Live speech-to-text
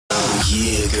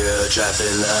Yeah, girl, drop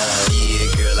it low. Yeah,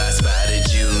 girl, I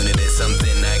spotted you, and there's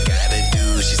something I gotta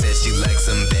do. She said she likes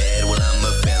some bad, well, I'm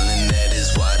a felon that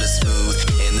is water smooth.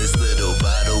 And this little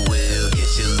bottle will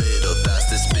get your little thoughts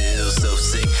to spill. So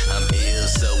sick, I'm ill,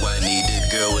 so I need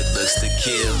a girl with looks to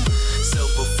kill. So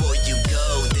before you go,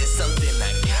 there's something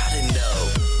I gotta know.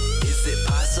 Is it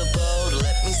possible to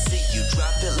let me see you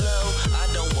drop it low? I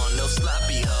don't want no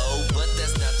sloppy hoe, but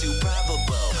that's not too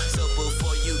probable. So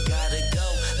before you gotta go,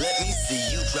 let me see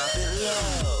you drop it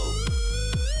low.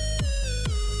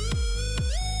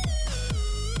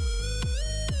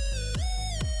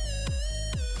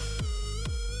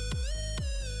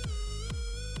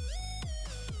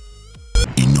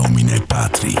 In nomine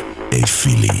Patri, et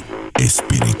Filii, et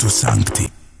Spiritus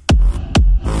Sancti.